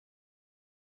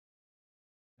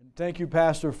Thank you,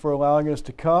 Pastor, for allowing us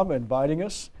to come, inviting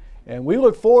us. And we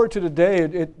look forward to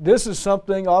today. This is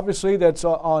something, obviously, that's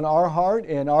on our heart,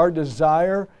 and our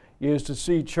desire is to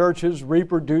see churches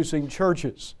reproducing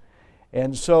churches.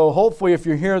 And so hopefully if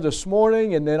you're here this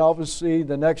morning, and then obviously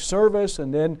the next service,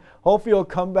 and then hopefully you'll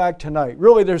come back tonight.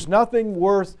 Really, there's nothing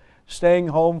worth staying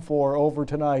home for over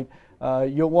tonight.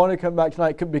 You'll want to come back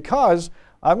tonight because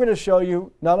I'm going to show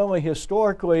you not only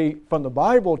historically from the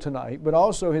Bible tonight, but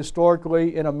also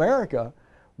historically in America,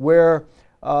 where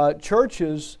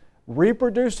churches,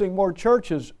 reproducing more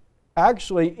churches,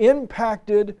 actually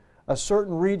impacted a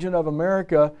certain region of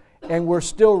America, and we're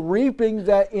still reaping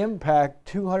that impact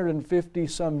 250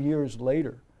 some years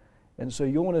later. And so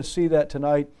you want to see that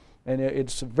tonight, and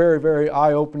it's a very, very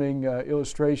eye-opening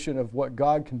illustration of what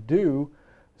God can do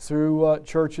through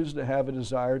churches that have a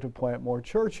desire to plant more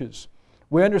churches.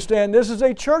 We understand this is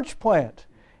a church plant.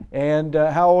 And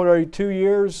how old are you? 2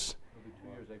 years? 2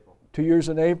 years April. 2 years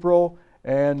in April.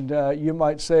 And you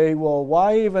might say, well,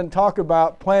 why even talk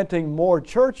about planting more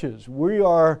churches? We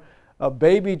are a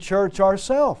baby church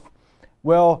ourselves.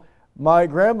 Well, my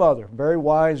grandmother, very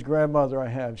wise grandmother I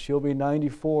have, she'll be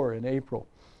 94 in April.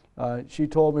 She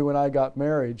told me when I got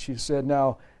married, she said,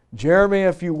 now, Jeremy,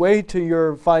 if you wait till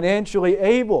you're financially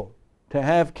able to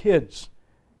have kids,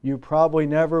 you probably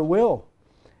never will.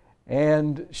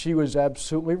 And she was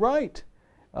absolutely right.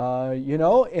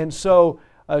 And so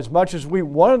as much as we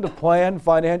wanted to plan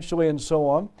financially and so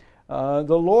on,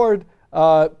 the Lord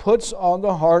puts on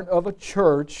the heart of a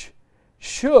church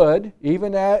should,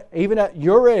 even at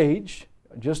your age,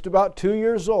 just about 2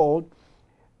 years old,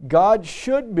 God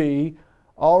should be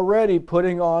already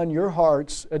putting on your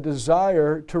hearts a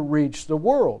desire to reach the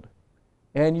world.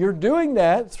 And you're doing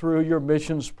that through your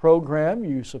missions program.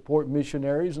 You support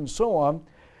missionaries and so on.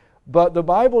 But the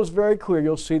Bible is very clear,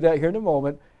 you'll see that here in a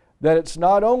moment, that it's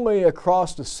not only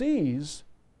across the seas,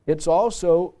 it's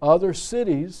also other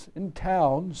cities and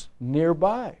towns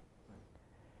nearby.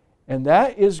 And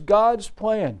that is God's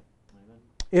plan.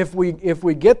 If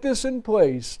we get this in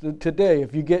place today,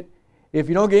 if you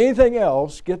don't get anything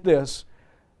else, get this.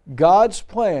 God's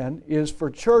plan is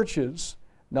for churches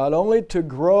not only to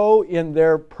grow in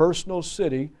their personal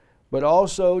city, but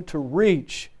also to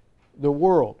reach the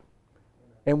world.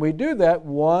 And we do that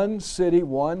one city,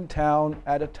 one town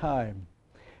at a time.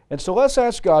 And so let's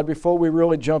ask God before we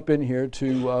really jump in here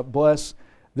to bless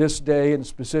this day and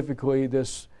specifically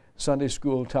this Sunday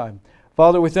school time.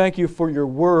 Father, we thank you for your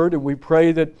word, and we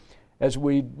pray that as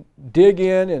we dig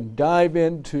in and dive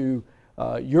into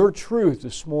your truth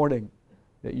this morning,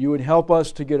 that you would help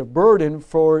us to get a burden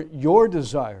for your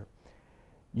desire.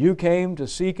 You came to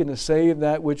seek and to save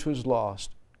that which was lost.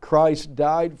 Christ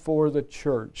died for the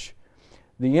church.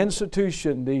 The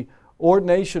institution, the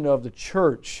ordination of the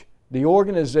church, the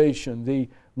organization, the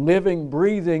living,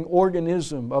 breathing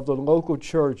organism of the local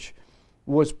church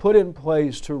was put in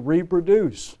place to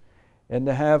reproduce and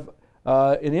to have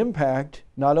an impact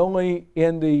not only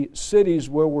in the cities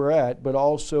where we're at, but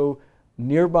also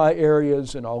nearby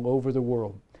areas and all over the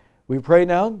world. We pray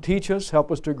now, teach us,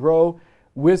 help us to grow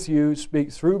with you,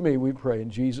 speak through me, we pray in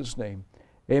Jesus' name.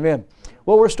 Amen.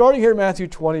 Well, we're starting here in Matthew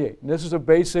 28. And this is a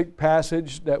basic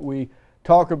passage that we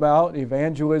talk about,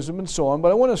 evangelism and so on.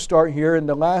 But I want to start here in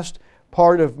the last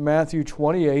part of Matthew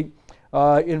 28.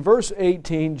 In verse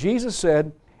 18, Jesus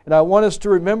said, and I want us to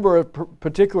remember a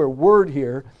particular word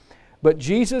here, but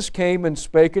Jesus came and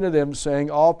spake unto them,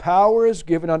 saying, all power is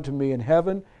given unto me in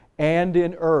heaven and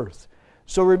in earth.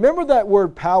 So remember that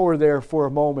word power there for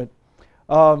a moment,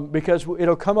 because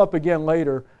it'll come up again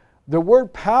later. The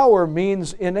word power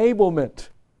means enablement.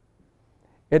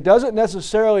 It doesn't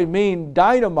necessarily mean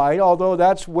dynamite, although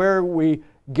that's where we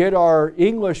get our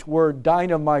English word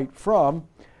dynamite from.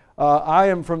 I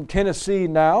am from Tennessee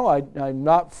now. I'm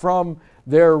not from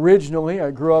there originally.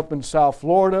 I grew up in South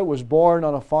Florida, was born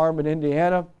on a farm in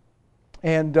Indiana,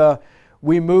 and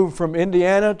we moved from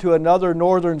Indiana to another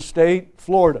northern state,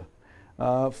 Florida.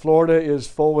 Florida is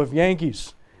full of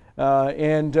Yankees.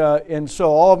 And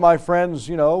so all of my friends,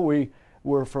 we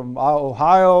were from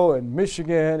Ohio and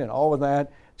Michigan and all of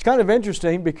that. It's kind of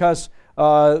interesting because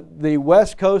the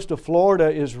west coast of Florida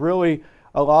is really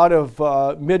a lot of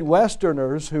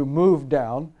Midwesterners who moved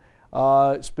down,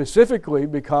 specifically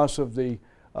because of the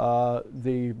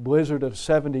blizzard of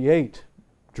 '78.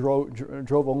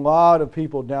 Drove a lot of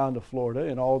people down to Florida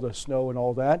and all the snow and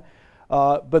all that.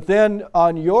 But then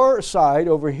on your side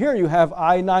over here you have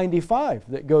I-95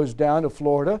 that goes down to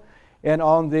Florida, and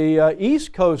on the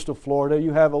east coast of Florida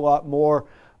you have a lot more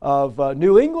of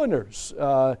New Englanders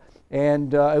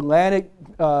and Atlantic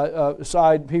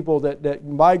side people that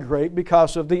migrate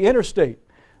because of the interstate.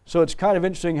 So it's kind of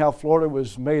interesting how Florida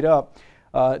was made up.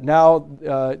 Now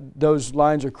those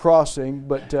lines are crossing,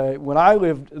 but when I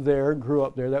lived there, grew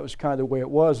up there, that was kind of the way it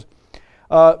was.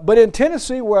 But in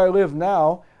Tennessee, where I live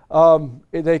now,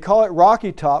 they call it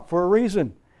Rocky Top for a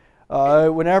reason.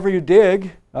 Whenever you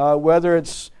dig, whether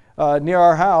it's near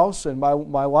our house, and my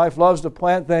wife loves to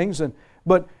plant things,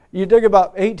 but you dig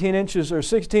about 18 inches or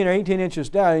 16 or 18 inches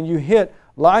down and you hit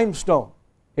limestone.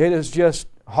 It is just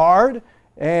hard,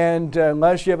 and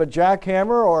unless you have a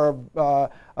jackhammer or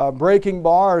a breaking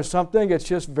bar or something, it's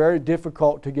just very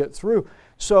difficult to get through.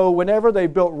 So whenever they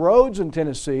built roads in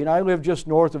Tennessee, and I live just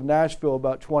north of Nashville,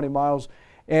 about 20 miles,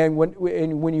 and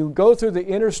when you go through the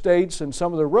interstates and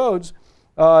some of the roads,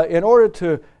 in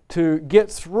order to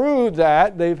get through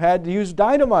that, they've had to use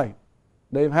dynamite.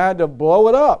 They've had to blow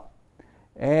it up.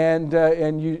 And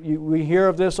we hear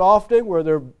of this often, where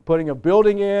they're putting a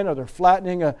building in, or they're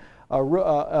flattening a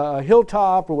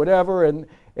hilltop or whatever.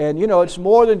 And you know, it's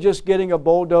more than just getting a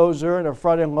bulldozer and a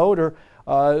front end loader.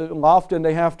 Often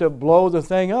they have to blow the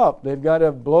thing up. They've got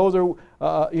to blow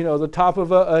the top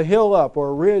of a hill up, or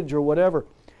a ridge or whatever.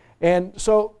 And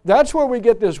so that's where we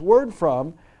get this word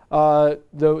from,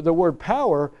 the word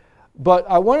power. But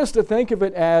I want us to think of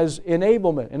it as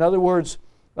enablement. In other words,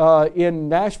 in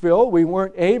Nashville, we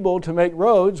weren't able to make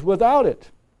roads without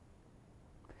it.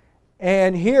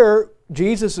 And here,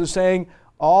 Jesus is saying,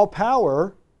 all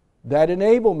power, that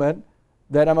enablement,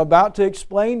 that I'm about to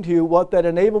explain to you what that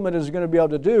enablement is going to be able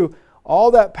to do, all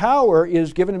that power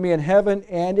is given to me in heaven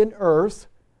and in earth.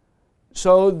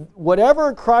 So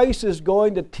whatever Christ is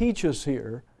going to teach us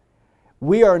here,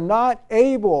 we are not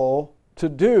able to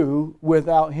do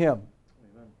without Him.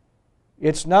 Amen.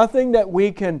 It's nothing that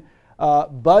we can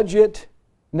budget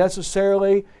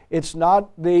necessarily. It's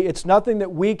nothing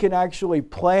that we can actually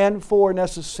plan for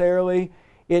necessarily.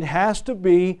 It has to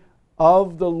be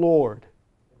of the Lord.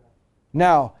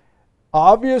 Now,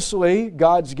 obviously,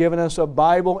 God's given us a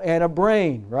Bible and a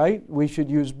brain, right? We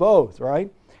should use both, right?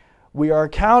 We are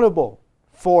accountable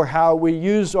for how we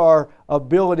use our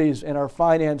abilities and our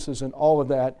finances and all of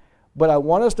that. But I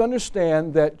want us to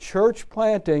understand that church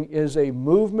planting is a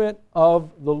movement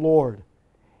of the Lord.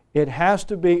 It has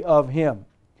to be of Him.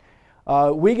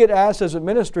 We get asked as a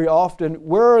ministry often,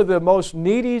 where are the most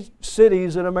needy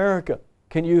cities in America?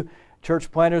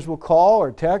 Church planters will call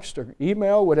or text or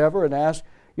email, whatever, and ask,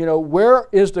 where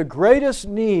is the greatest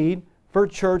need for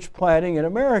church planting in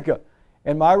America?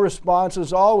 And my response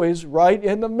is always right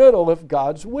in the middle of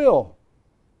God's will.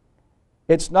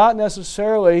 It's not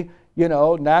necessarily,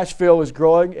 Nashville is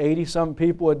growing 80-some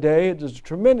people a day. There's a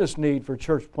tremendous need for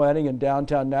church planting in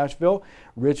downtown Nashville.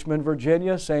 Richmond,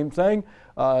 Virginia, same thing.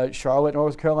 Charlotte,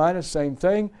 North Carolina, same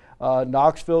thing.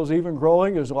 Knoxville's even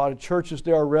growing. There's a lot of churches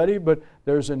there already, but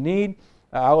there's a need.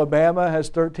 Alabama has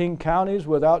 13 counties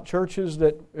without churches.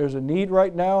 There's a need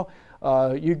right now.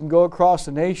 You can go across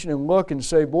the nation and look and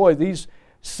say, boy, these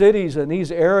cities and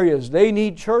these areas, they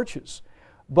need churches.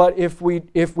 But if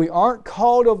we aren't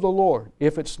called of the Lord,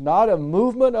 if it's not a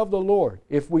movement of the Lord,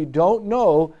 if we don't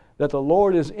know that the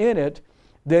Lord is in it,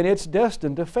 then it's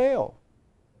destined to fail.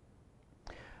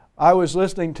 I was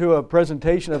listening to a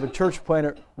presentation of a church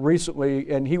planter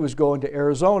recently, and he was going to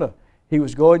Arizona. He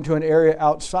was going to an area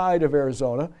outside of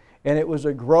Arizona, and it was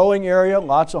a growing area.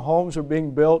 Lots of homes are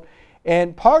being built.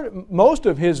 And most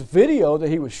of his video that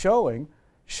he was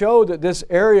showed that this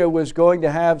area was going to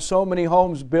have so many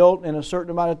homes built in a certain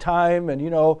amount of time, and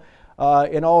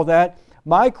and all that.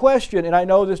 My question, and I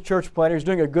know this church planter is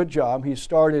doing a good job. He's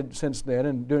started since then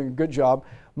and doing a good job.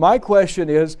 My question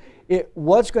is,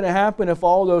 what's going to happen if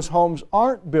all those homes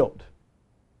aren't built?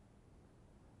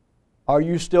 Are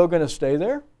you still going to stay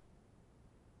there?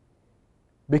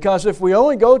 Because if we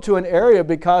only go to an area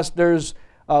because there's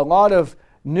a lot of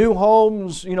new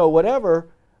homes, whatever,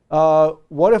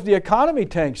 what if the economy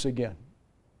tanks again?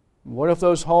 What if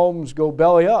those homes go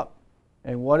belly up?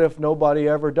 And what if nobody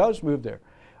ever does move there?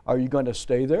 Are you going to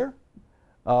stay there?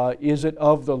 Is it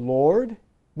of the Lord?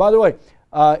 By the way,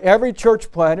 every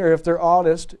church planter, if they're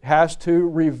honest, has to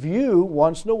review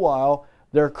once in a while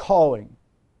their calling.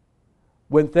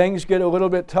 When things get a little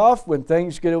bit tough, when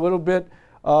things get a little bit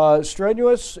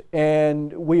strenuous,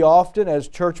 and we often as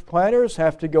church planters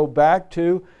have to go back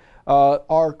to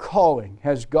our calling.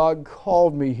 Has God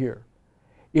called me here?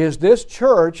 Is this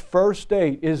church, First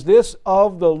State, is this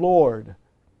of the Lord?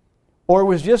 Or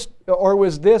was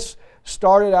this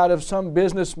started out of some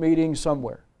business meeting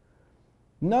somewhere?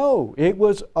 No, it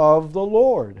was of the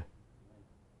Lord.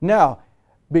 Now,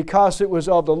 because it was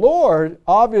of the Lord,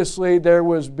 obviously there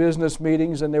was business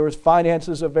meetings and there was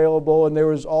finances available and there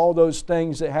was all those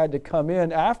things that had to come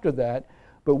in after that.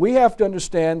 But we have to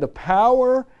understand the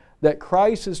power that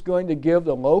Christ is going to give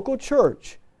the local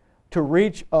church to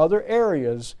reach other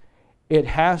areas, it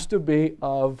has to be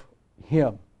of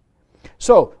Him.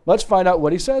 So let's find out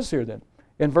what he says here then.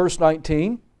 In verse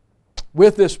 19,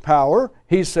 with this power,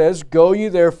 he says, go ye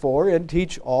therefore and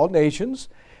teach all nations.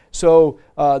 So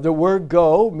the word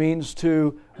go means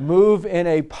to move in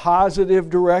a positive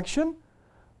direction.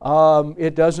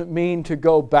 It doesn't mean to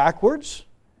go backwards.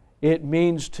 It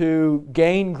means to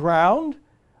gain ground.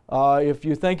 If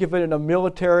you think of it in a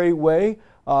military way,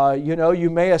 you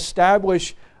may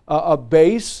establish a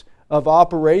base of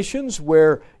operations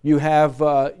where you have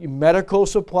medical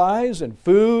supplies and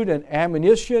food and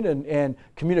ammunition and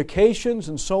communications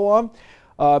and so on.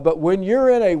 But when you're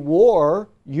in a war,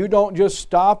 you don't just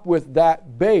stop with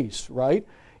that base, right?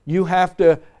 You have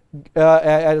to,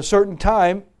 at a certain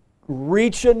time,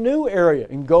 reach a new area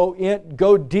and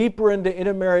go deeper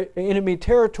into enemy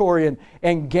territory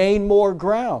and gain more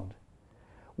ground.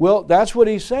 Well, that's what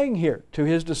he's saying here to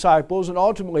his disciples and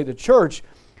ultimately the church.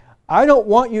 I don't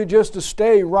want you just to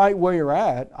stay right where you're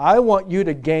at. I want you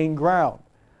to gain ground.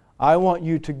 I want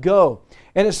you to go.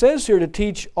 And it says here to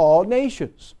teach all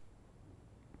nations.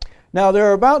 Now there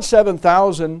are about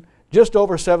 7,000, just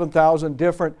over 7,000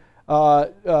 different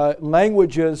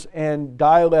languages and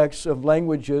dialects of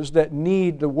languages that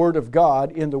need the Word of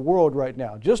God in the world right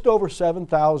now. Just over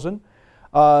 7,000.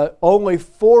 Only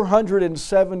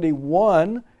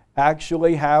 471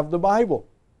 actually have the Bible.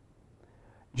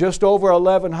 Just over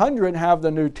 1,100 have the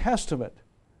New Testament.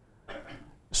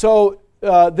 So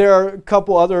there are a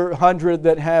couple other hundred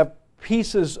that have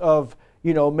pieces of,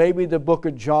 maybe the book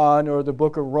of John or the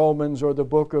book of Romans or the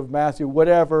book of Matthew,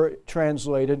 whatever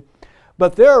translated.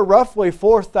 But there are roughly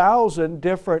 4,000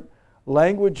 different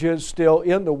languages still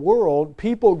in the world,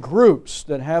 people groups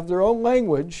that have their own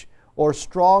language or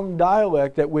strong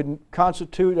dialect that would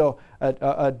constitute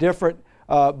a different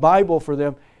Bible for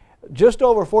them. Just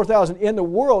over 4,000 in the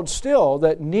world still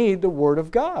that need the Word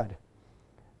of God.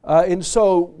 And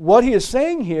so what he is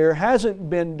saying here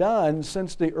hasn't been done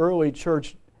since the early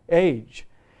church age.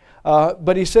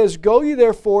 But he says, go ye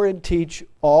therefore and teach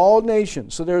all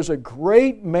nations. So there's a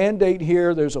great mandate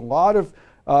here. There's a lot of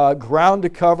ground to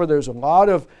cover. There's a lot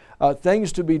of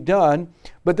things to be done.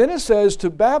 But then it says to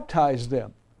baptize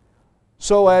them.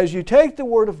 So as you take the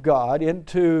Word of God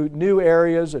into new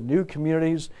areas and new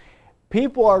communities,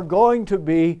 people are going to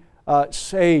be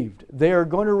saved. They are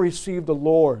going to receive the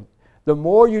Lord. The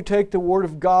more you take the Word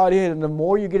of God in and the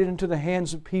more you get it into the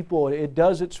hands of people, it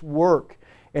does its work,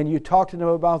 and you talk to them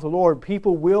about the Lord,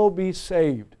 people will be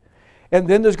saved. And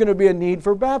then there's going to be a need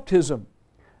for baptism.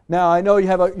 Now, I know you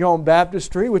have your own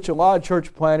baptistry, which a lot of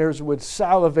church planners would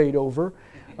salivate over,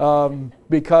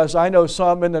 because I know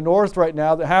some in the north right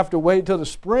now that have to wait till the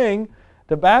spring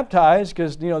to baptize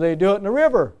because they do it in the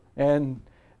river. And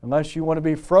unless you want to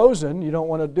be frozen, you don't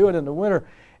want to do it in the winter.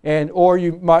 Or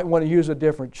you might want to use a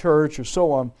different church or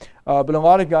so on. But a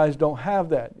lot of guys don't have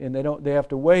that, and they have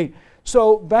to wait.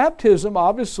 So baptism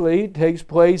obviously takes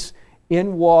place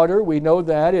in water. We know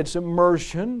that. It's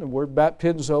immersion. The word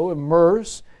baptizo,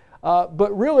 immerse.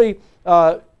 But really,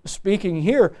 speaking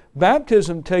here,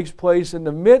 baptism takes place in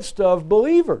the midst of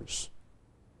believers,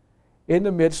 in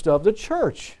the midst of the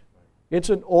church. It's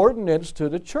an ordinance to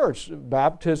the church.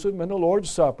 Baptism and the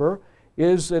Lord's Supper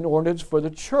is an ordinance for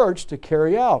the church to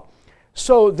carry out.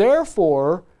 So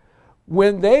therefore,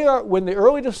 when the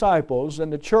early disciples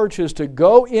and the church is to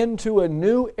go into a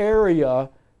new area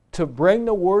to bring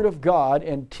the Word of God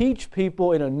and teach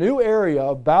people in a new area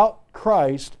about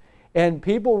Christ, and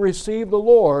people receive the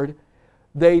Lord,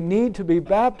 they need to be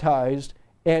baptized,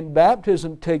 and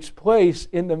baptism takes place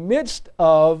in the midst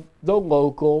of the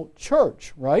local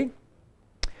church, right?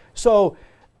 So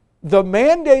the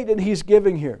mandate that he's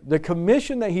giving here, the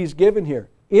commission that he's given here,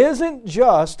 isn't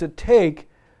just to take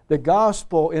the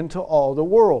gospel into all the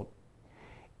world.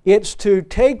 It's to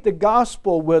take the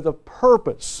gospel with a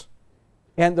purpose.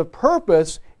 And the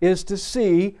purpose is to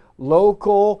see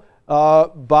local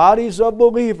bodies of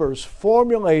believers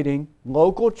formulating,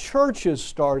 local churches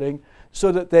starting,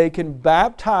 so that they can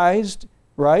baptize,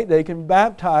 right? They can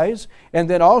baptize. And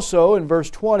then also in verse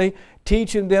 20,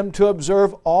 teaching them to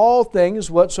observe all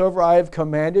things whatsoever I have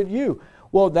commanded you.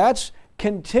 Well, that's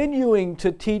continuing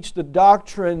to teach the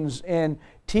doctrines and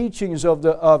teachings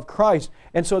of Christ.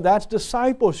 And so that's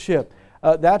discipleship.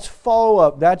 That's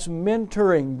follow-up. That's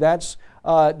mentoring.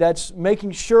 That's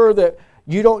making sure that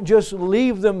you don't just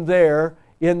leave them there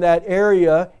in that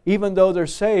area, even though they're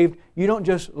saved. You don't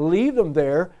just leave them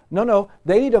there. No,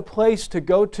 they need a place to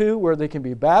go to where they can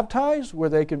be baptized, where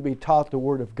they can be taught the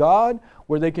Word of God,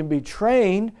 where they can be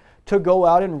trained to go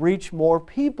out and reach more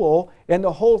people, and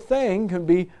the whole thing can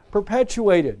be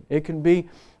perpetuated. It can be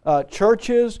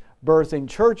churches birthing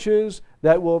churches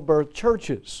that will birth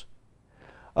churches.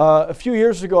 A few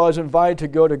years ago, I was invited to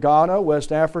go to Ghana,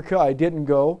 West Africa. I didn't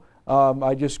go.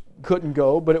 I just couldn't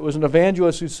go. But it was an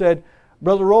evangelist who said,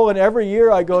 Brother Rowland, every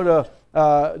year I go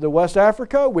to the West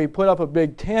Africa. We put up a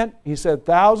big tent. He said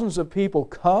thousands of people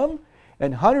come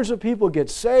and hundreds of people get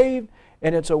saved.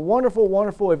 And it's a wonderful,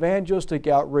 wonderful evangelistic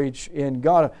outreach in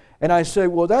Ghana. And I said,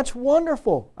 well, that's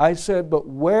wonderful. I said, but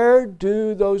where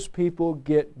do those people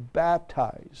get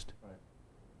baptized? Right.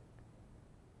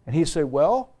 And he said,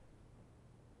 well,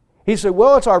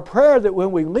 it's our prayer that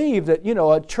when we leave that,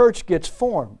 a church gets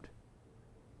formed.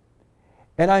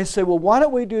 And I said, well, why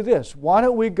don't we do this? Why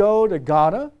don't we go to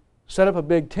Ghana, set up a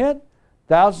big tent,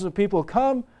 thousands of people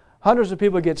come, hundreds of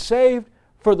people get saved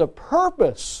for the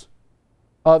purpose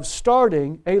of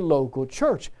starting a local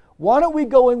church. Why don't we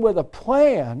go in with a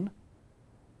plan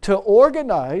to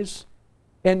organize,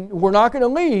 and we're not going to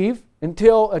leave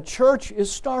until a church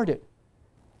is started.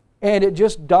 And it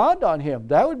just dawned on him,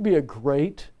 that would be a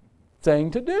great thing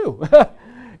to do.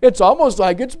 It's almost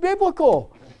like it's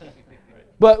biblical.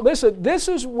 But listen, this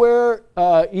is where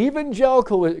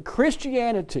evangelical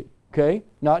Christianity, okay,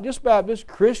 not just Baptist,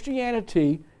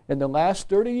 Christianity in the last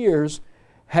 30 years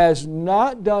has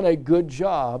not done a good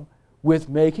job with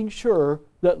making sure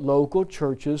that local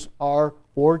churches are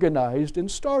organized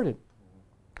and started.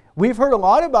 We've heard a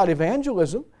lot about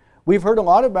evangelism. We've heard a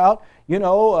lot about,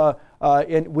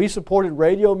 and we supported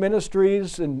radio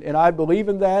ministries, and I believe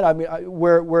in that. I mean,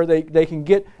 where they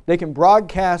can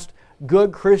broadcast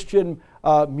good Christian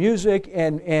music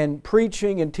and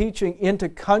preaching and teaching into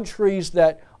countries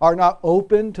that are not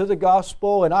open to the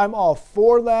gospel, and I'm all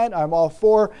for that. I'm all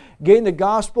for getting the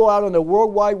gospel out on the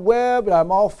World Wide Web, and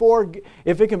I'm all for,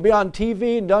 if it can be on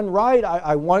TV and done right,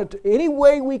 I want it to, any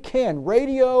way we can,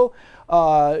 radio,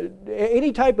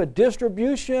 any type of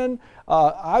distribution.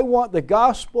 I want the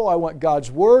gospel, I want God's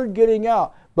Word getting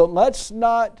out, but let's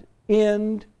not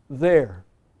end there.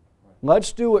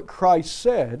 Let's do what Christ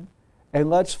said, and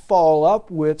let's follow up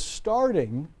with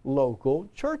starting local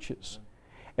churches.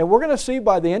 And we're going to see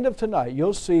by the end of tonight,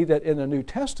 you'll see that in the New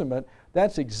Testament,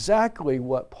 that's exactly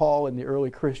what Paul and the early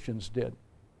Christians did.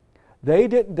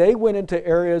 They went into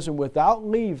areas, and without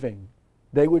leaving,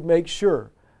 they would make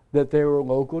sure that there were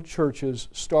local churches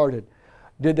started.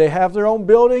 Did they have their own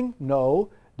building? No.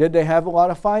 Did they have a lot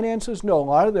of finances? No. A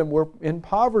lot of them were in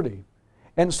poverty.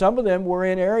 And some of them were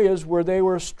in areas where they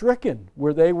were stricken,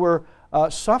 where they were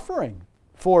suffering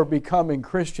for becoming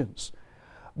Christians.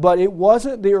 But it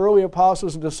wasn't the early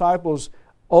apostles and disciples'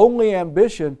 only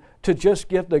ambition to just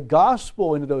get the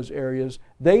gospel into those areas.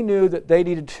 They knew that they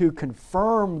needed to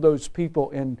confirm those people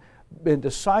and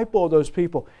disciple those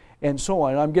people and so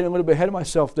on. And I'm getting a little bit ahead of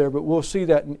myself there, but we'll see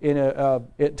that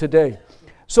today.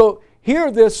 So here,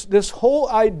 this whole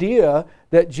idea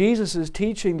that Jesus is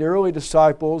teaching the early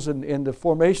disciples and the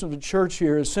formation of the church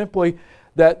here is simply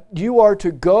that you are to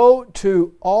go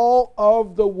to all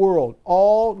of the world,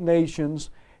 all nations,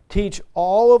 teach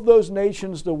all of those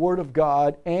nations the Word of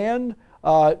God, and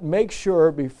make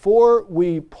sure before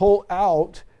we pull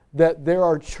out that there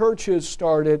are churches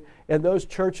started, and those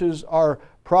churches are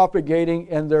propagating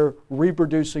and they're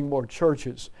reproducing more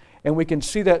churches. And we can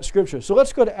see that in Scripture. So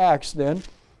let's go to Acts then,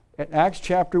 at Acts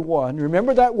chapter 1.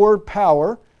 Remember that word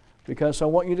power, because I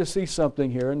want you to see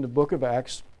something here in the book of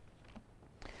Acts.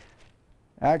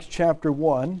 Acts chapter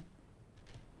 1.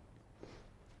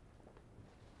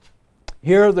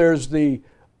 Here there's the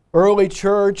early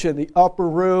church in the upper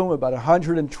room, about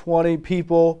 120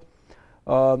 people.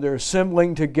 They're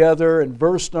assembling together in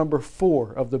verse number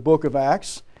 4 of the book of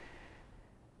Acts.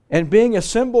 And being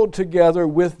assembled together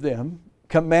with them,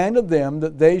 commanded them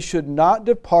that they should not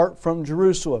depart from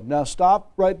Jerusalem. Now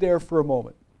stop right there for a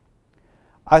moment.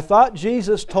 I thought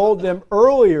Jesus told them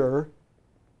earlier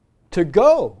to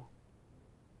go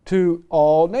to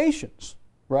all nations,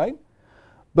 right?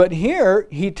 But here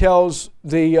he tells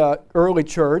the early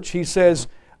church, he says,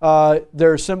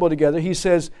 they're assembled together, he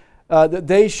says that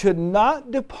they should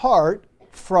not depart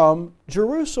from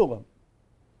Jerusalem.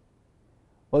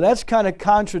 Well, that's kind of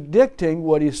contradicting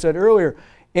what he said earlier.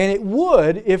 And it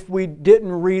would if we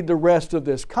didn't read the rest of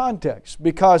this context,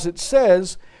 because it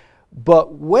says,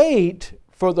 but wait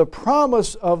for the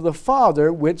promise of the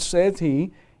Father, which saith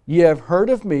he, ye have heard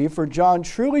of me, for John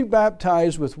truly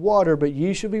baptized with water, but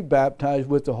ye shall be baptized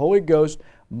with the Holy Ghost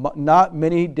not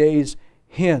many days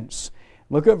hence.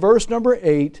 Look at verse number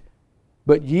 8.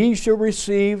 But ye shall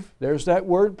receive, there's that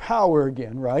word power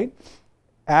again, right?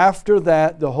 After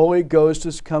that the Holy Ghost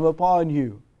has come upon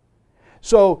you.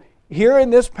 So here in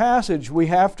this passage, we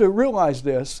have to realize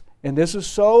this, and this is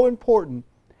so important,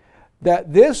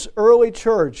 that this early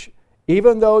church,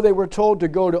 even though they were told to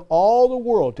go to all the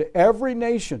world, to every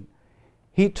nation,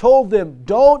 he told them,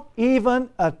 don't even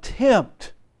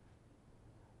attempt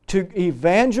to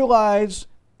evangelize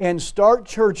and start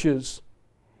churches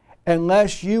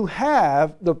unless you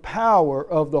have the power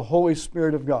of the Holy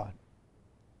Spirit of God.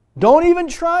 Don't even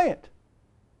try it.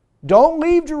 Don't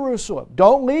leave Jerusalem.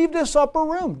 Don't leave this upper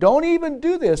room. Don't even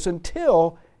do this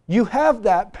until you have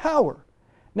that power.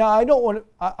 Now, I don't want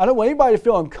anybody to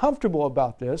feel uncomfortable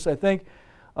about this. I think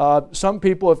some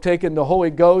people have taken the Holy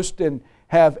Ghost and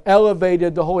have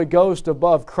elevated the Holy Ghost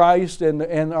above Christ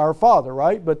and our Father,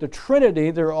 right? But the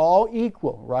Trinity, they're all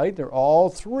equal, right? They're all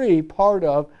three part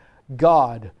of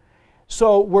God.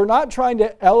 So we're not trying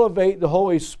to elevate the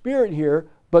Holy Spirit here,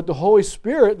 but the Holy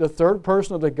Spirit, the third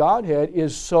person of the Godhead,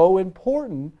 is so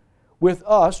important with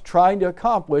us trying to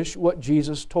accomplish what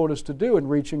Jesus told us to do in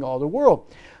reaching all the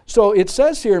world. So it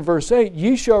says here in verse 8,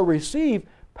 ye shall receive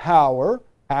power.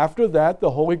 After that,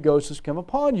 the Holy Ghost has come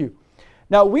upon you.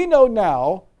 Now, we know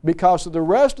now, because of the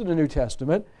rest of the New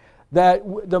Testament, that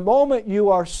the moment you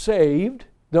are saved,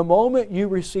 the moment you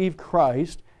receive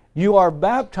Christ, you are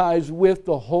baptized with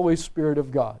the Holy Spirit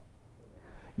of God.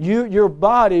 Your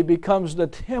body becomes the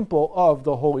temple of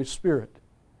the Holy Spirit.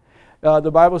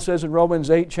 The Bible says in Romans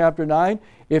 8, chapter 9,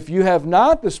 if you have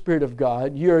not the Spirit of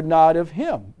God, you are not of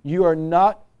Him. You are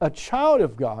not a child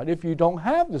of God if you don't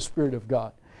have the Spirit of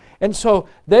God. And so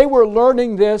they were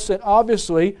learning this, and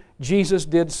obviously Jesus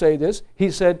did say this.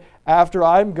 He said, after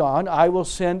I'm gone, I will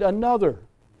send another,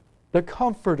 the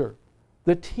Comforter,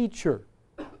 the Teacher.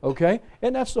 Okay?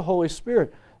 And that's the Holy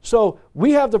Spirit. So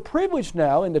we have the privilege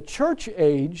now in the church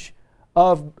age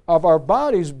of our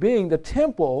bodies being the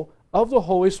temple of the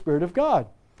Holy Spirit of God.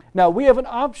 Now we have an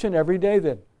option every day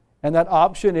then. And that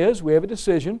option is, we have a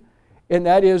decision, and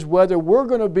that is whether we're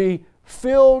going to be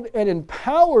filled and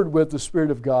empowered with the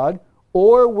Spirit of God,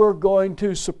 or we're going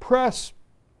to suppress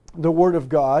the Word of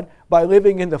God by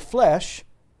living in the flesh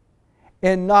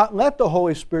and not let the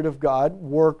Holy Spirit of God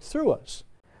work through us.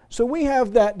 So we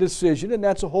have that decision, and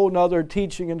that's a whole nother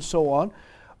teaching and so on.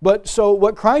 But so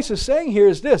what Christ is saying here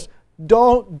is this: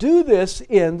 don't do this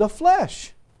in the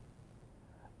flesh.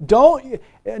 Don't,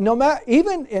 no matter,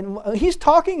 even, and he's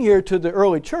talking here to the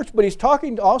early church, but he's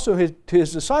talking also to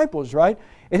his disciples, right?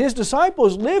 And his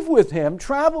disciples lived with him,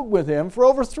 traveled with him for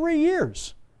over 3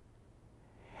 years.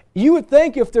 You would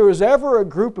think if there was ever a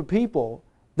group of people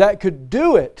that could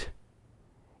do it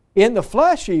in the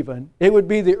flesh even, it would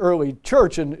be the early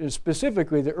church, and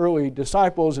specifically the early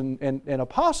disciples and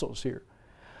apostles here.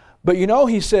 But you know,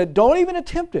 he said, don't even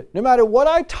attempt it. No matter what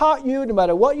I taught you, no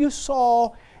matter what you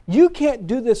saw, you can't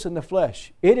do this in the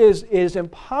flesh. It is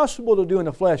impossible to do in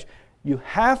the flesh. You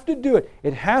have to do it.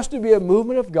 It has to be a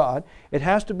movement of God. It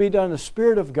has to be done in the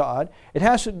Spirit of God. It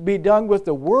has to be done with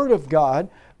the Word of God.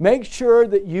 Make sure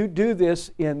that you do this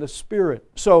in the Spirit.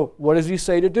 So what does he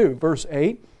say to do? Verse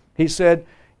 8, he said,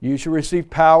 you shall receive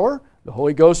power, the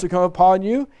Holy Ghost will come upon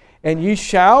you, and ye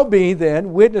shall be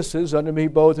then witnesses unto me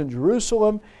both in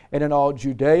Jerusalem and in all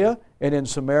Judea and in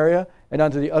Samaria and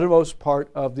unto the uttermost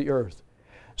part of the earth.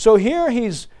 So here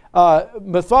he's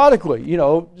methodically,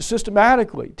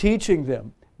 systematically teaching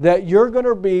them that you're going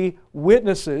to be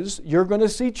witnesses. You're going to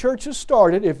see churches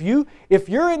started. If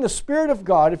you're in the Spirit of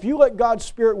God, if you let God's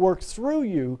Spirit work through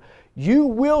you, you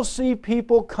will see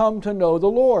people come to know the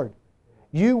Lord.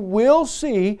 You will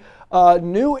see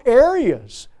new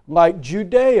areas like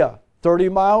Judea, 30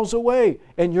 miles away.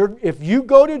 And if you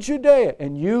go to Judea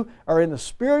and you are in the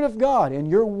Spirit of God and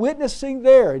you're witnessing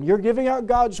there and you're giving out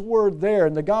God's Word there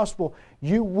in the gospel,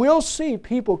 you will see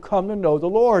people come to know the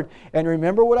Lord. And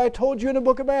remember what I told you in the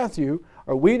book of Matthew,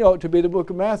 or we know it to be the book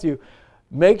of Matthew.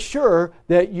 Make sure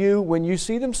that when you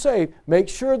see them saved, make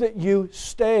sure that you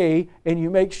stay and you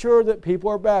make sure that people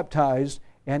are baptized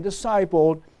and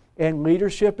discipled and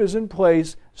leadership is in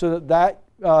place so that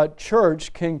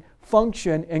church can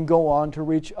function and go on to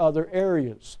reach other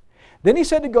areas. Then he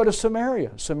said to go to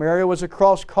Samaria. Samaria was a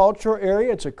cross-cultural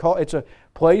area. It's a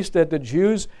place that the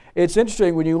Jews, it's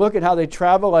interesting when you look at how they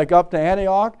travel like up to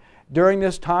Antioch. During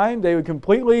this time, they would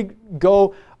completely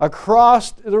go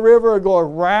across the river or go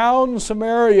around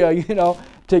Samaria,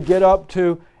 to get up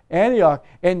to Antioch.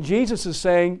 And Jesus is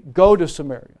saying, go to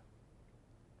Samaria.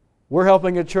 We're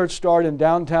helping a church start in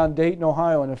downtown Dayton,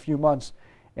 Ohio in a few months.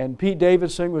 And Pete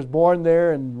Davidson was born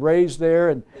there and raised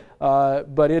there.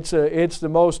 But it's the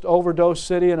most overdose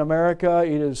city in America.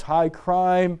 It is high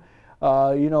crime.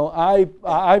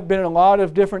 I've been in a lot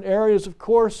of different areas, of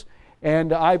course.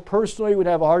 And I personally would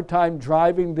have a hard time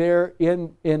driving there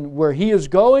in where he is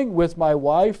going with my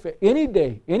wife any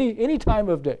day, any time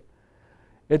of day.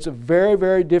 It's a very,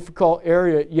 very difficult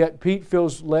area, yet Pete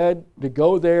feels led to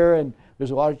go there, and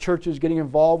there's a lot of churches getting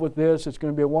involved with this. It's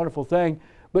going to be a wonderful thing.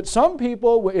 But some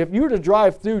people, if you were to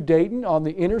drive through Dayton on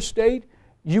the interstate,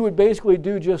 you would basically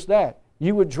do just that.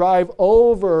 You would drive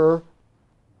over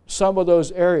some of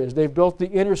those areas. They've built the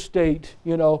interstate,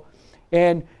 you know,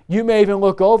 and you may even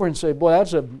look over and say, boy,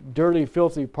 that's a dirty,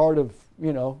 filthy part of,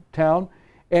 you know, town,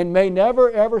 and may never,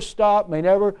 ever stop, may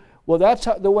never. Well, that's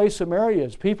the way Samaria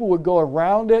is. People would go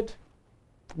around it,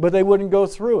 but they wouldn't go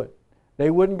through it.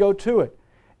 They wouldn't go to it.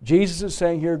 Jesus is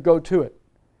saying here, go to it.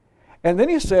 And then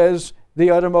he says, the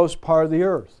uttermost part of the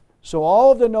earth. So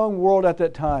all of the known world at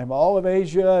that time, all of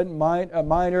Asia and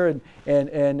Minor and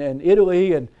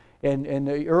Italy and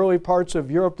the early parts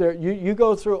of Europe there, you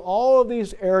go through all of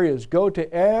these areas, go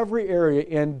to every area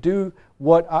and do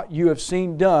what you have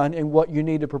seen done and what you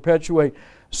need to perpetuate.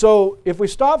 So if we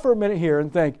stop for a minute here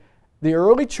and think, the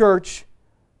early church,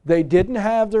 they didn't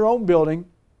have their own building.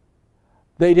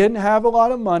 They didn't have a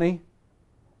lot of money.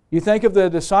 You think of the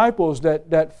disciples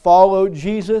that followed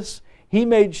Jesus. He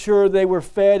made sure they were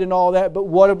fed and all that. But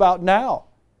what about now?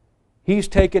 He's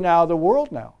taken out of the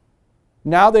world now.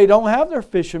 Now they don't have their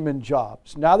fisherman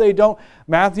jobs. Now they don't.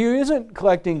 Matthew isn't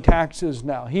collecting taxes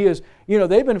now. He is, you know,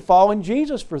 they've been following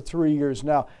Jesus for 3 years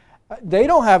now. They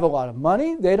don't have a lot of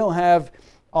money. They don't have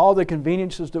all the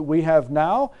conveniences that we have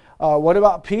now. What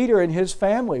about Peter and his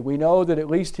family? We know that at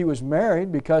least he was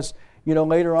married because, you know,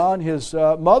 later on his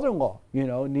mother-in-law, you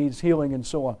know, needs healing and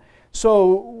so on.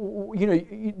 So, you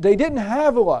know, they didn't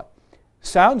have a lot.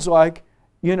 Sounds like,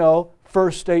 you know,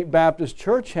 First State Baptist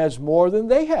Church has more than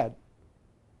they had,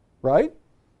 right?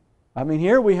 I mean,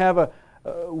 here we have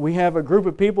a group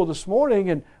of people this morning,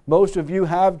 and most of you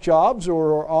have jobs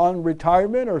or are on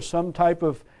retirement or some type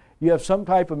of. You have some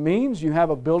type of means. You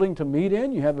have a building to meet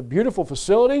in. You have a beautiful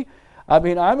facility. I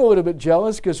mean, I'm a little bit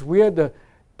jealous because we had to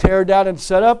tear down and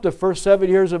set up the first 7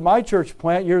 years of my church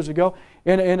plant years ago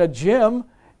in a gym.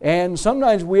 And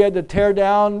sometimes we had to tear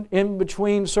down in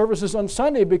between services on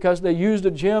Sunday because they used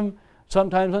the gym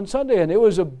sometimes on Sunday. And it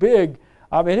was a big,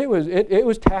 I mean, it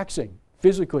was taxing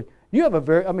physically. You have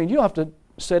you don't have to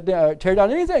tear down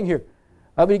anything here.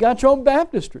 I mean, you got your own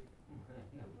baptistry.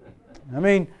 I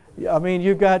mean,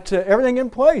 you've got everything in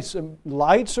place.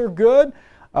 Lights are good.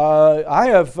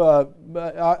 I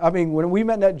mean, when we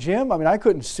met in that gym, I mean, I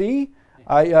couldn't see.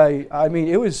 I mean,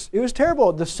 it was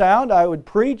terrible. The sound, I would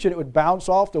preach and it would bounce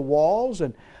off the walls,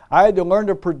 and I had to learn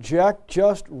to project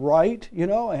just right, you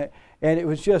know. And it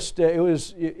was just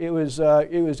it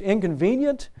was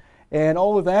inconvenient and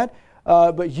all of that.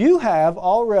 But you have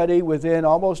already within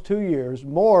almost 2 years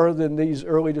more than these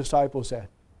early disciples had.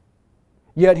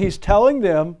 Yet he's telling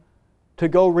them to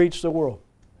go reach the world.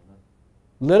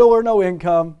 Little or no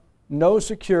income, no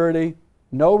security,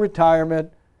 no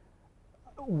retirement.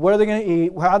 What are they going to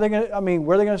eat? How are they going to? I mean,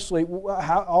 where are they going to sleep?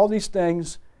 All these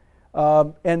things,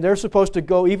 and they're supposed to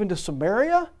go even to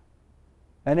Samaria,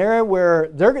 an area where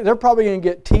they're probably going to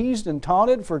get teased and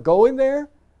taunted for going there.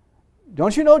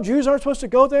 Don't you know Jews aren't supposed to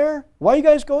go there? Why are you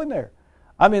guys going there?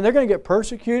 I mean, they're going to get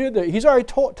persecuted. He's already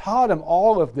taught them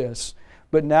all of this.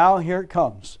 But now here it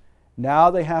comes.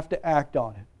 Now they have to act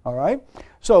on it. All right?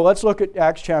 So let's look at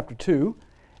Acts chapter 2.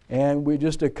 And we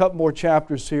just a couple more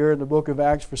chapters here in the book of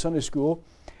Acts for Sunday school.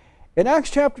 In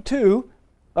Acts chapter 2,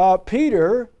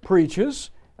 Peter preaches.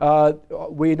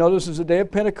 We know this is the day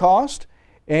of Pentecost.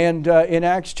 And in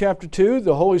Acts chapter 2,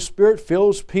 the Holy Spirit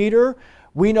fills Peter.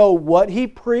 We know what he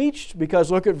preached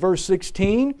because look at verse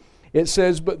 16. It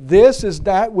says, "But this is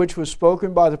that which was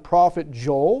spoken by the prophet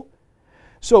Joel."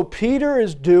 So Peter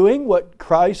is doing what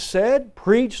Christ said,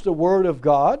 preach the Word of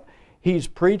God. He's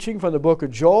preaching from the book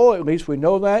of Joel, at least we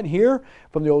know that here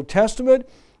from the Old Testament.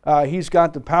 He's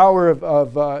got the power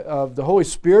of the Holy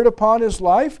Spirit upon his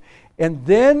life. And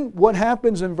then what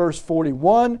happens in verse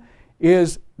 41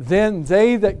 is, "Then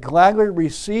they that gladly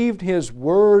received his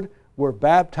word were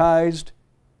baptized."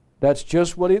 That's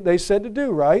just what they said to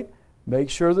do, right? Make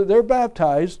sure that they're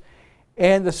baptized.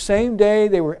 And the same day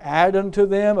they were added unto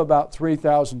them about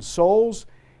 3,000 souls,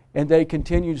 and they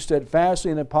continued steadfastly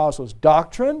in the apostles'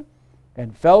 doctrine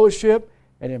and fellowship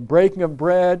and in breaking of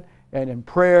bread and in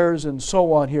prayers and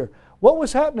so on here. What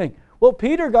was happening? Well,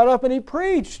 Peter got up and he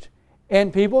preached,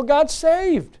 and people got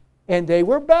saved, and they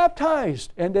were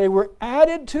baptized, and they were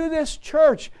added to this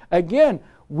church. Again,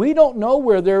 we don't know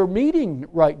where they're meeting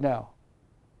right now.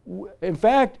 In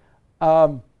fact,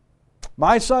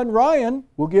 my son Ryan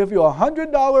will give you a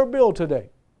 $100 bill today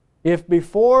if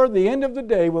before the end of the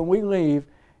day when we leave,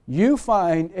 you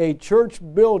find a church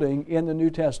building in the New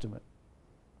Testament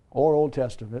or Old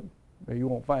Testament, you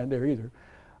won't find it there either,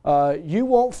 you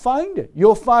won't find it.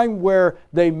 You'll find where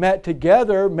they met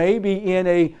together, maybe in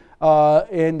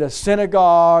the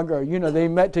synagogue, or they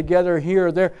met together here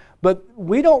or there. But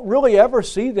we don't really ever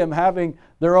see them having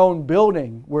their own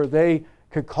building where they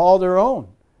could call their own.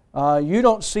 You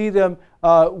don't see them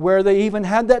where they even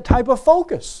had that type of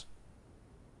focus.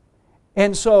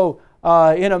 And so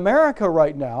in America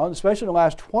right now, especially in the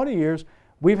last 20 years,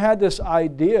 we've had this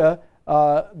idea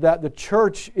that the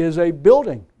church is a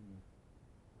building.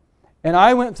 And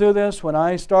I went through this when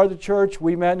I started the church.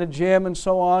 We met in a gym and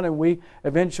so on, and we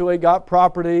eventually got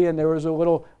property, and there was a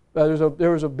little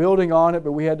there was a building on it,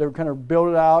 but we had to kind of build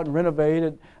it out and renovate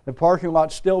it. The parking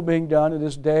lot's still being done to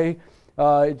this day.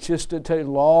 It's just a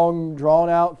long,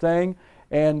 drawn-out thing,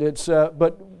 and it's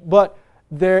but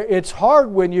there it's hard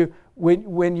when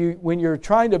you're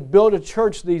trying to build a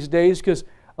church these days, because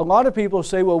a lot of people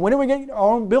say, well, when are we getting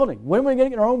our own building? When are we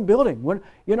getting our own building? When,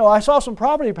 I saw some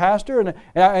property, Pastor,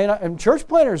 and church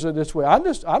planners are this way. I'm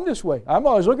this way. I'm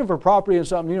always looking for property and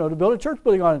something, to build a church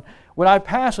building on. When I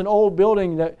pass an old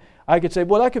building, that I could say,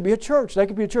 well, that could be a church. That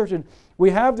could be a church. And we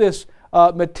have this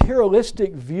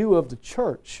materialistic view of the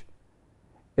church.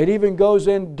 It even goes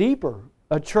in deeper.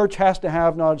 A church has to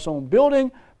have not its own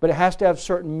building, but it has to have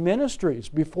certain ministries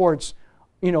before it's,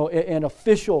 an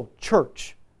official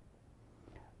church.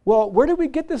 Well, where did we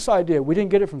get this idea? We didn't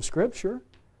get it from Scripture.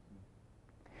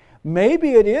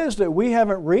 Maybe it is that we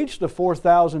haven't reached the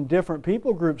 4,000 different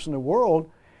people groups in the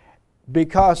world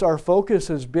because our focus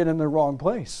has been in the wrong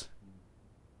place.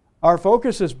 Our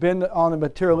focus has been on the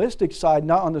materialistic side,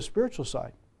 not on the spiritual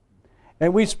side.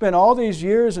 And we spent all these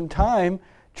years and time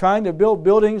trying to build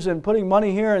buildings and putting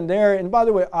money here and there. And by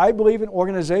the way, I believe in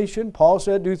organization. Paul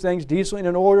said do things decently and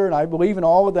in order, and I believe in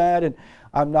all of that, and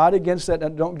I'm not against that.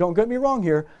 Don't get me wrong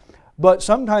here. But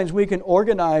sometimes we can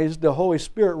organize the Holy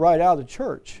Spirit right out of the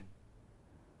church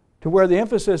to where the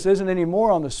emphasis isn't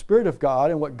anymore on the Spirit of God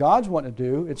and what God's wanting to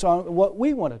do. It's on what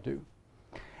we want to do.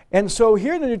 And so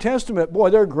here in the New Testament, boy,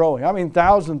 they're growing. I mean,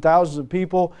 thousands and thousands of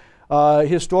people.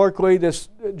 Historically, this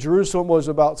Jerusalem was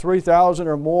about 3,000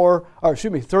 or more,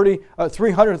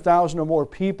 300,000 or more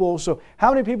people. So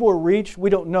how many people were reached? We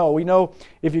don't know. We know,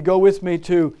 if you go with me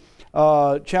to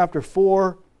chapter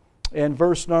 4 and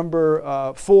verse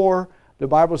number 4, the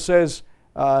Bible says,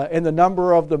 and the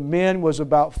number of the men was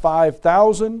about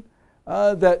 5,000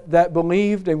 that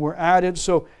believed and were added.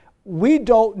 So we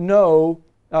don't know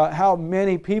how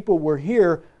many people were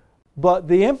here, but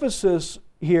the emphasis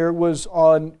here was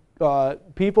on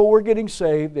people were getting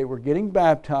saved, they were getting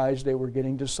baptized, they were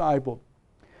getting discipled.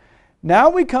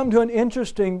 Now we come to an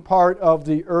interesting part of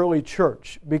the early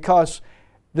church, because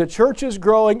the church is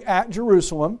growing at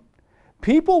Jerusalem.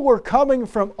 People were coming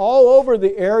from all over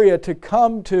the area to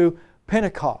come to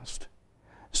Pentecost.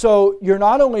 So you're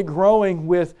not only growing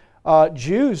with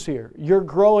Jews here, you're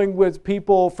growing with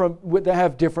people that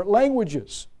have different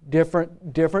languages,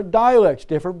 different dialects,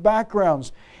 different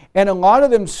backgrounds. And a lot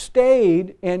of them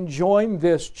stayed and joined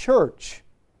this church.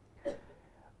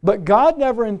 But God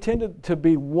never intended to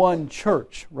be one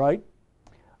church, right?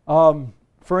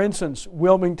 For instance,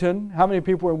 Wilmington. How many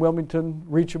people are in Wilmington?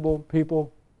 Reachable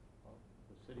people?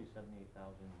 The city,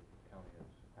 78,000. County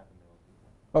is 500,000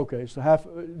 people. Okay, so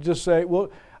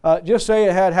just say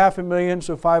it had 500,000,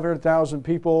 so 500,000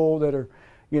 people that are,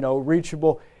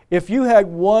 reachable. If you had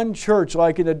one church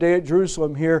like in the day at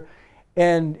Jerusalem here,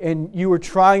 and you were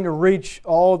trying to reach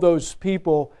all those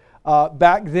people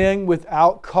back then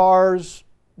without cars,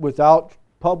 without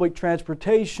public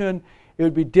transportation, it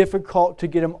would be difficult to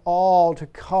get them all to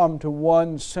come to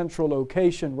one central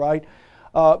location, right?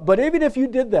 But even if you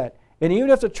did that, and even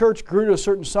if the church grew to a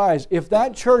certain size, if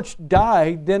that church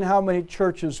died, then how many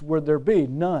churches would there be?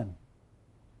 None.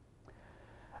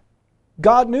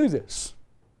 God knew this.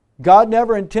 God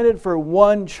never intended for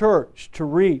one church to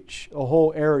reach a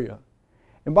whole area.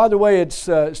 And by the way, it's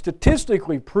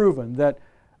statistically proven that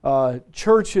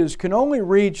churches can only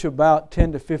reach about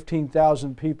 10,000 to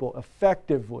 15,000 people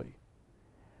effectively.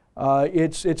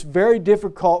 It's very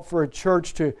difficult for a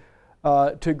church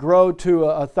to grow to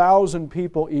 1,000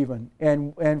 people even,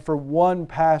 and for one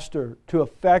pastor to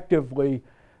effectively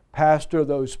pastor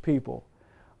those people.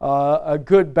 A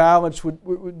good balance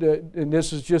would, and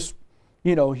this is just,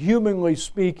 humanly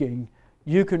speaking,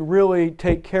 you can really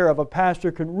take care of, a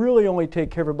pastor can really only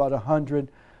take care of about 100,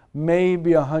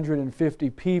 maybe 150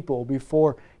 people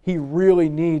before he really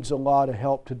needs a lot of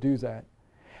help to do that.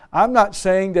 I'm not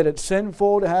saying that it's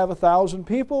sinful to have 1,000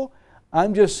 people.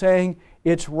 I'm just saying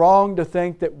it's wrong to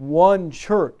think that one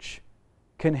church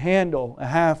can handle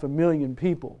 500,000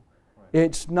 people. Right.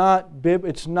 It's not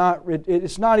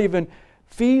even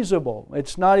feasible.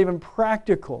 It's not even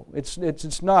practical.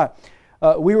 It's not.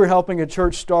 We were helping a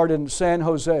church start in San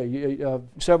Jose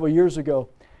several years ago,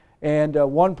 and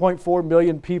 1.4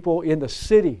 million people in the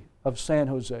city of San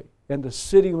Jose, in the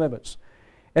city limits.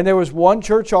 And there was one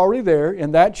church already there,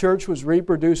 and that church was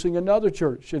reproducing another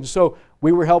church. And so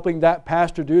we were helping that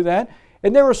pastor do that.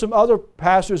 And there were some other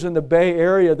pastors in the Bay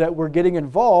Area that were getting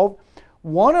involved.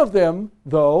 One of them,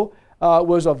 though,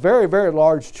 was a very, very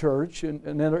large church,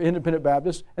 and they're Independent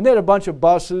Baptist, and they had a bunch of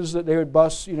buses that they would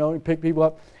bus, and pick people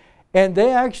up. And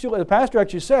the pastor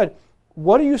actually said,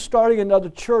 "What are you starting another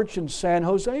church in San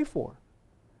Jose for?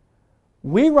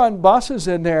 We run buses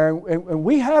in there, and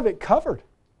we have it covered."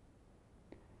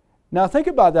 Now think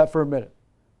about that for a minute.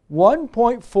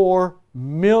 1.4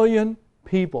 million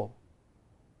people.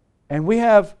 And we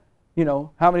have,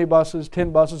 how many buses?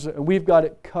 10 buses, and we've got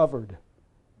it covered.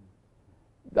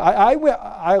 I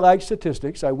like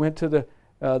statistics. I went to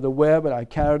the web and I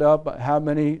counted up how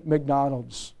many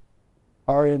McDonald's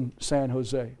are in San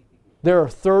Jose. There are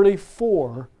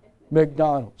 34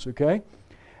 McDonald's, okay?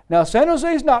 Now, San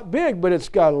Jose is not big, but it's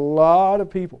got a lot of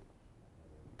people.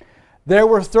 There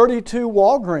were 32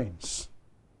 Walgreens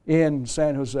in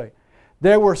San Jose.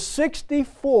 There were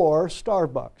 64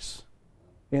 Starbucks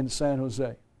in San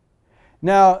Jose.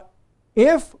 Now,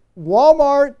 if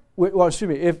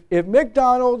if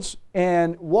McDonald's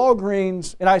and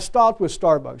Walgreens, and I stopped with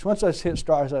Starbucks. Once I hit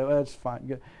Starbucks, I said, well, that's fine,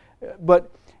 good.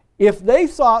 But if they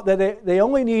thought that they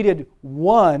only needed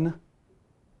one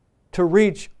to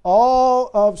reach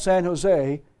all of San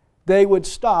Jose, they would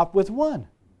stop with one.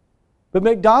 But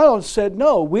McDonald's said,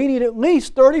 no, we need at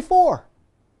least 34.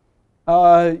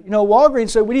 Walgreens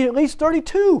said, we need at least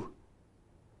 32.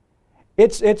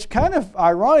 It's kind of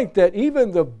ironic that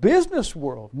even the business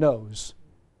world knows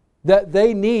that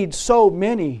they need so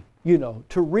many,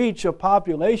 to reach a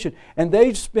population. And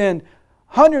they spend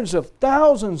hundreds of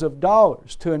thousands of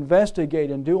dollars to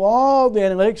investigate and do all the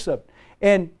analytics of it,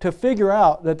 and to figure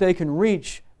out that they can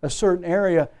reach a certain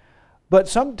area. But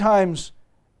sometimes,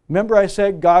 remember I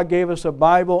said God gave us a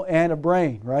Bible and a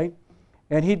brain, right?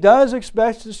 And He does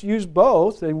expect us to use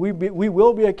both, and we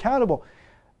will be accountable.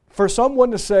 For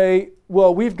someone to say,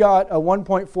 well, we've got a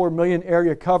 1.4 million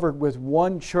area covered with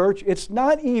one church, it's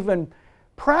not even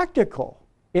practical.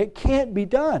 It can't be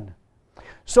done.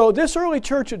 So this early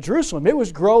church at Jerusalem, it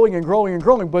was growing and growing and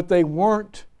growing, but they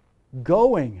weren't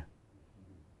going.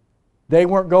 They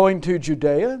weren't going to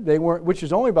Judea, which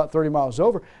is only about 30 miles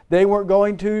over. They weren't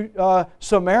going to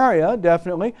Samaria,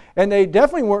 definitely, and they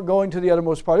definitely weren't going to the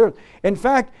uttermost part of the earth. In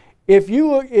fact, if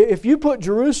you put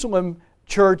Jerusalem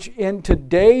church in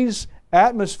today's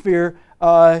atmosphere,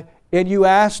 and you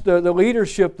ask the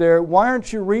leadership there, why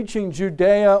aren't you reaching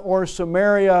Judea or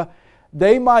Samaria?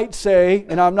 They might say,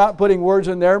 and I'm not putting words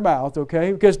in their mouth,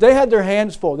 okay, because they had their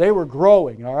hands full. They were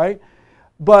growing, all right?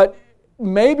 But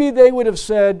maybe they would have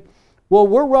said, well,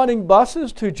 we're running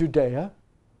buses to Judea.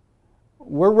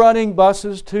 We're running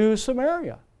buses to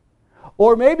Samaria.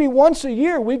 Or maybe once a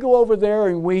year we go over there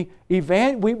and we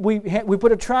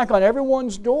put a track on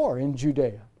everyone's door in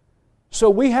Judea. So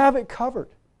we have it covered.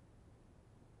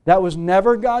 That was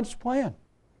never God's plan.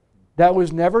 That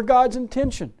was never God's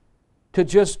intention, to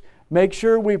just make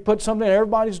sure we put something at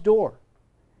everybody's door.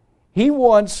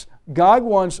 God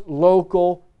wants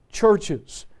local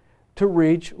churches to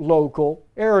reach local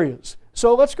areas.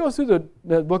 So let's go through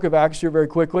the book of Acts here very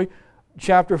quickly.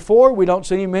 Chapter 4, we don't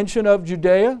see any mention of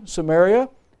Judea, Samaria,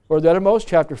 or the uttermost.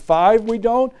 Chapter 5, we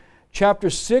don't. Chapter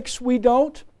 6, we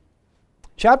don't.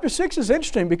 Chapter 6 is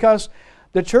interesting because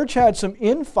the church had some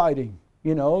infighting.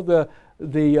 That's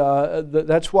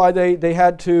why they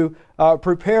had to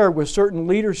prepare with certain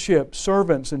leadership,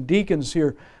 servants and deacons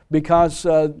here, because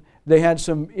they had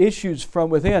some issues from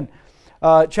within.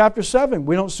 Chapter 7,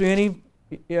 we don't see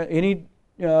any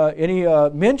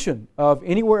mention of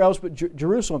anywhere else but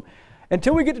Jerusalem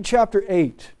until we get to chapter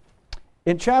 8.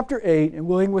 In chapter 8, and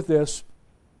we'll end with this,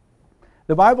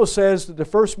 the Bible says that the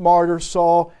first martyr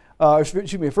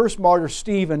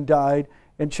Stephen died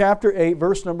in chapter 8,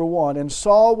 verse number 1. And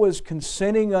Saul was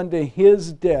consenting unto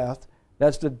his death.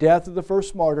 That's the death of the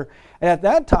first martyr. And at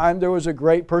that time, there was a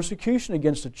great persecution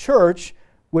against the church,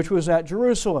 which was at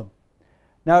Jerusalem.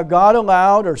 Now, God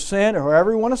allowed, or sent, or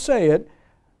however you want to say it,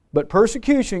 but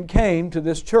persecution came to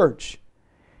this church.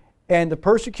 And the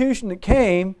persecution that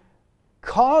came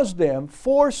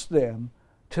forced them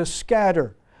to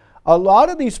scatter. a lot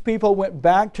of these people went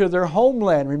back to their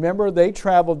homeland. Remember, they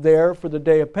traveled there for the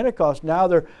day of Pentecost. Now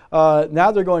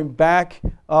they're going back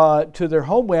to their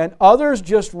homeland. Others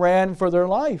just ran for their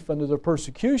life under the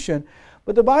persecution.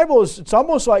 But the Bible it's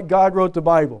almost like God wrote the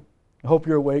Bible. I hope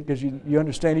you're awake because you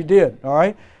understand He did. All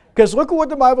right? Because look at what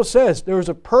the Bible says. There was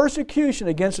a persecution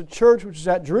against the church which was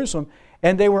at Jerusalem,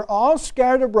 and they were all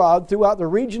scattered abroad throughout the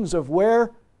regions of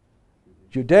where?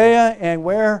 Judea and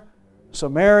where?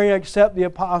 Samaria, except the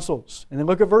apostles. And then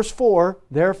look at verse 4.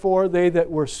 Therefore they that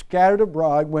were scattered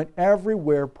abroad went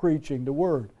everywhere preaching the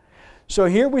word. So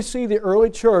here we see the early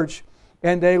church,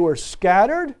 and they were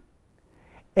scattered,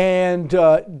 and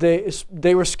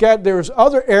they were scattered. There was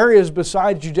other areas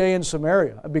besides Judea and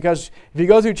Samaria, because if you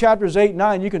go through chapters 8 and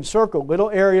 9, you can circle little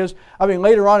areas. I mean,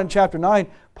 later on in chapter 9,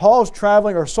 Saul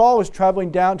is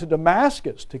traveling down to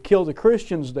Damascus to kill the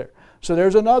Christians there. So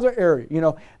there's another area. You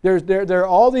know, there are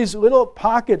all these little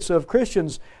pockets of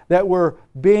Christians that were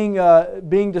being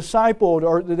discipled,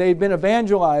 or they've been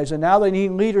evangelized, and now they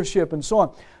need leadership and so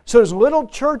on. So there's little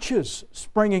churches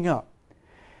springing up.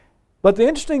 But the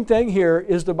interesting thing here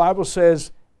is the Bible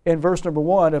says in verse number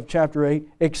 1 of chapter 8,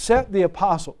 except the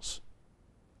apostles.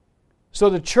 So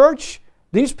the church,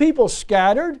 these people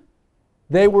scattered,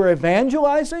 they were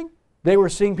evangelizing, they were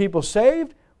seeing people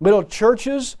saved. Little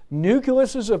churches,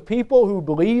 nucleuses of people who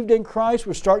believed in Christ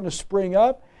were starting to spring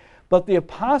up, but the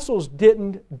apostles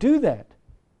didn't do that.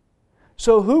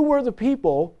 So who were the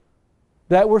people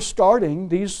that were starting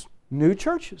these new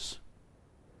churches?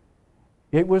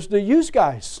 It was the used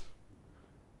guys.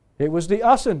 It was the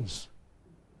ussens.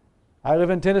 I live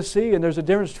in Tennessee, and there's a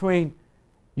difference between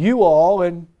you all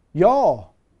and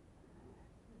y'all.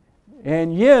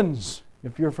 And yins,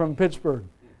 if you're from Pittsburgh.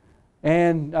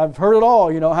 And I've heard it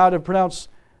all, you know, how to pronounce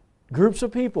groups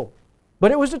of people.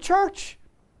 But it was the church.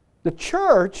 The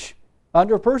church,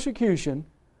 under persecution,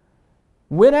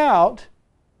 went out,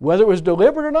 whether it was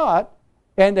deliberate or not,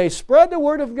 and they spread the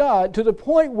word of God to the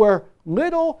point where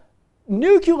little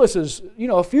nucleuses, you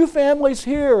know, a few families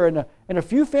here and a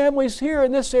few families here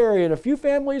in this area and a few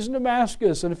families in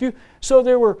Damascus and a few. So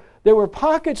there were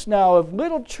pockets now of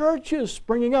little churches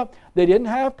springing up. They didn't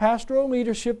have pastoral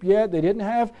leadership yet. They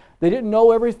didn't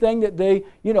know everything that they,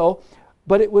 you know,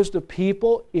 but it was the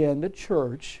people in the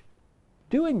church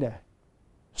doing that.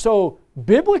 So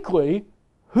biblically,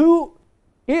 who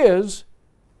is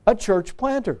a church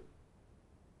planter?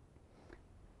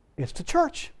 It's the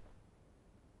church.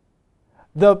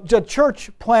 The church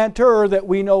planter that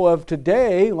we know of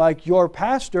today, like your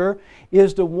pastor,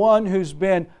 is the one who's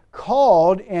been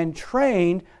called and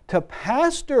trained to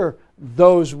pastor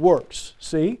those works.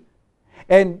 See?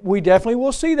 And we definitely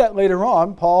will see that later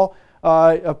on. Paul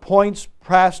appoints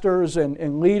pastors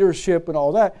and leadership and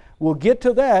all that. We'll get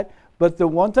to that. But the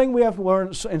one thing we have to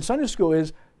learn in Sunday school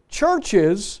is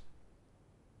churches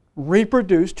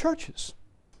reproduce churches.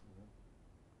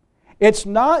 It's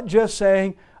not just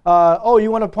saying, oh,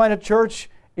 you want to plant a church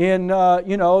in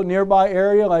nearby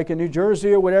area like in New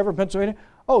Jersey or whatever, Pennsylvania.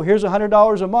 Oh, here's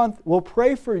 $100 a month. We'll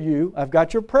pray for you. I've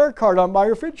got your prayer card on my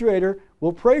refrigerator.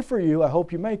 We'll pray for you. I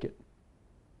hope you make it.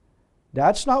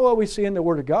 That's not what we see in the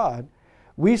Word of God.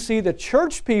 We see the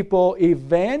church people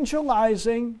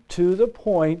evangelizing to the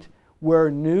point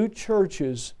where new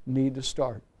churches need to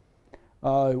start.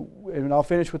 And I'll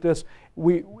finish with this.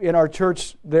 We in our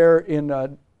church there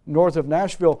in north of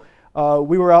Nashville,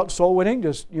 we were out soul winning,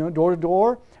 just door to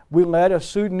door. We led a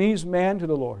Sudanese man to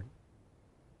the Lord.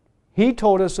 He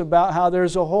told us about how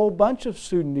there's a whole bunch of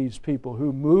Sudanese people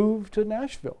who moved to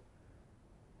Nashville.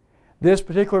 This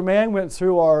particular man went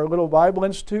through our little Bible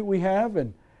Institute we have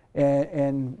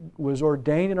and was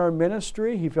ordained in our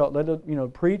ministry. He felt led to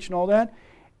preach and all that.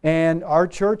 And our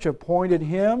church appointed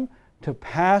him to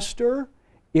pastor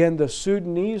in the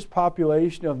Sudanese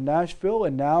population of Nashville.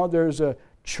 And now there's a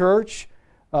church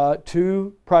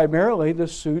to primarily the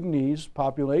Sudanese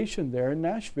population there in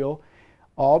Nashville,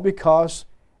 all because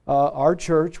our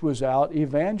church was out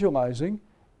evangelizing,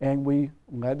 and we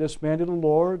led this man to the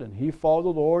Lord, and he followed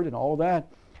the Lord and all that.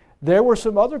 There were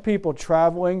some other people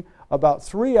traveling about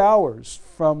 3 hours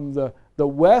from the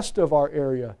west of our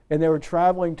area, and they were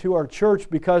traveling to our church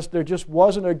because there just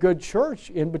wasn't a good church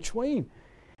in between.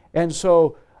 And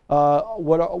so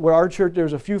what our church,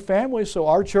 there's a few families, so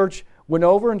our church went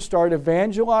over and started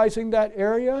evangelizing that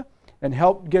area and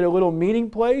helped get a little meeting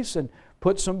place and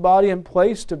put somebody in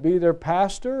place to be their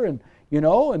pastor, and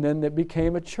and then it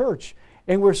became a church.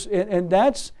 And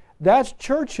that's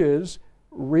churches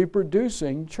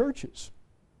reproducing churches.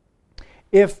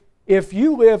 If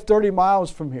you live 30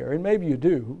 miles from here, and maybe you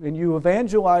do, and you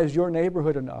evangelize your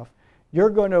neighborhood enough, you're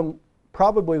going to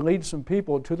probably lead some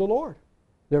people to the Lord.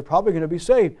 They're probably going to be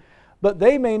saved. But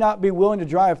they may not be willing to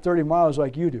drive 30 miles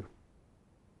like you do.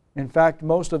 In fact,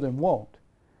 most of them won't.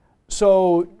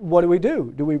 So what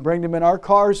do? Do we bring them in our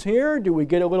cars here? Do we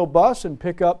get a little bus and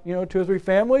pick up, 2 or 3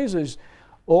 families?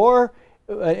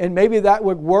 And maybe that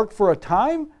would work for a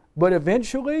time, but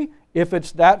eventually, if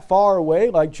it's that far away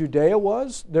like Judea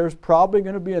was, there's probably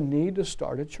going to be a need to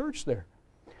start a church there.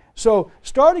 So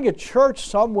starting a church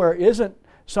somewhere isn't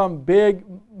some big,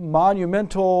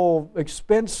 monumental,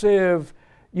 expensive,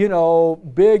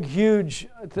 big, huge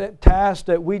task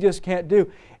that we just can't do.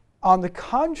 On the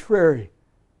contrary,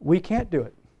 we can't do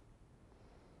it.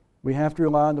 We have to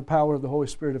rely on the power of the Holy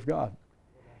Spirit of God.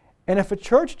 And if a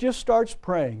church just starts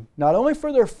praying, not only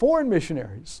for their foreign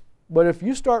missionaries, but if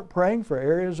you start praying for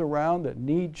areas around that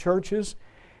need churches,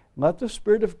 let the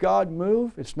Spirit of God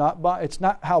move. It's not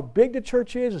how big the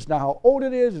church is. It's not how old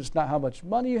it is. It's not how much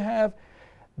money you have.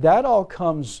 That all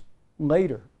comes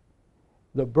later.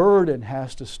 The burden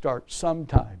has to start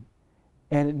sometime.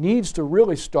 And it needs to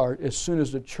really start as soon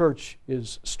as the church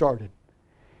is started,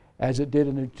 as it did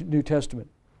in the New Testament.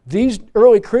 These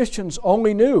early Christians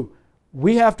only knew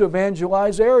we have to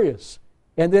evangelize areas.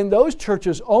 And then those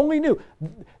churches only knew.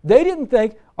 They didn't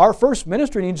think our first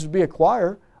ministry needs to be a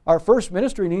choir. Our first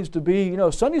ministry needs to be,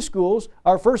 Sunday schools.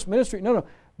 Our first ministry, no.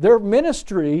 Their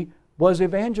ministry was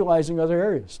evangelizing other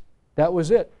areas. That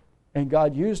was it. And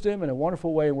God used them in a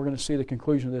wonderful way, and we're going to see the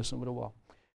conclusion of this in a little while.